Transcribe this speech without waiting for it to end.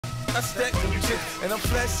I stack them chips, and I'm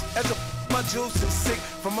fresh as a my juice is sick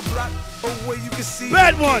from a block away. You can see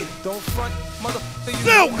bad one. Don't front, motherfucker.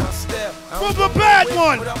 Silk from the bad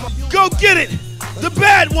one. Go get it. The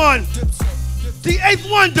bad one. The eighth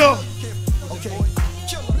wonder.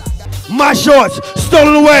 My shorts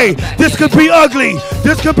stolen away. This could be ugly.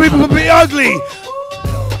 This could be ugly.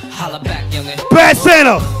 Holla back, youngin'. Bad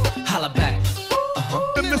Santa. Holla back.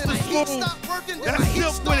 Mr. Smooth. That's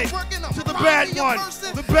Silk with it. To the bad one.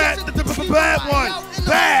 The bad one.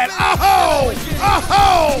 Bad. Oh-ho!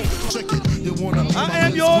 Oh-ho! I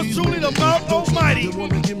am yours truly, the Mount Almighty.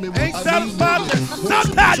 Ain't satisfied,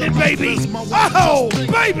 sometimes it, baby. Oh,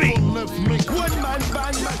 baby.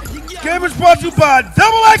 Game is brought to you by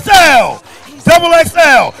Double XL. Double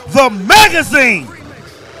XL, the magazine.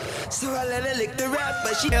 So I let her lick the rap,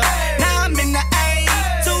 but she now I'm in the A,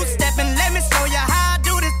 two-stepping, let me show you how I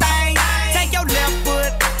do this thing. Take your left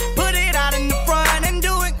foot, put it out in the front and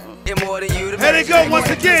do it. More than you to here they go once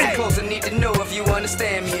again. Need to know if you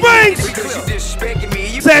understand me. Springs! Because you disrespecting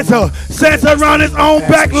me. Santa around his own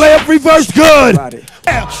back layup, reverse good.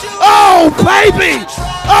 Oh, baby!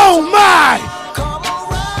 Oh, my!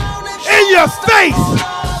 In your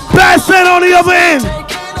face! Bad Santa on the other end.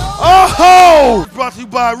 Oh-ho! Brought to you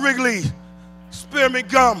by Wrigley, Spearmint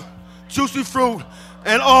Gum, Juicy Fruit,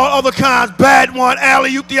 and all other kinds. Bad one,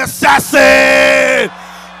 Alley-oop the Assassin!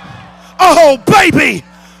 Oh, baby!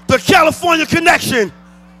 The California connection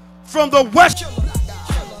from the West.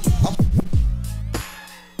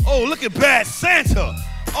 Oh, look at Bad Santa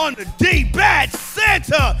on the D. Bad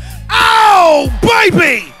Santa! Oh,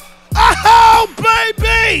 baby! Oh,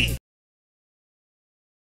 baby!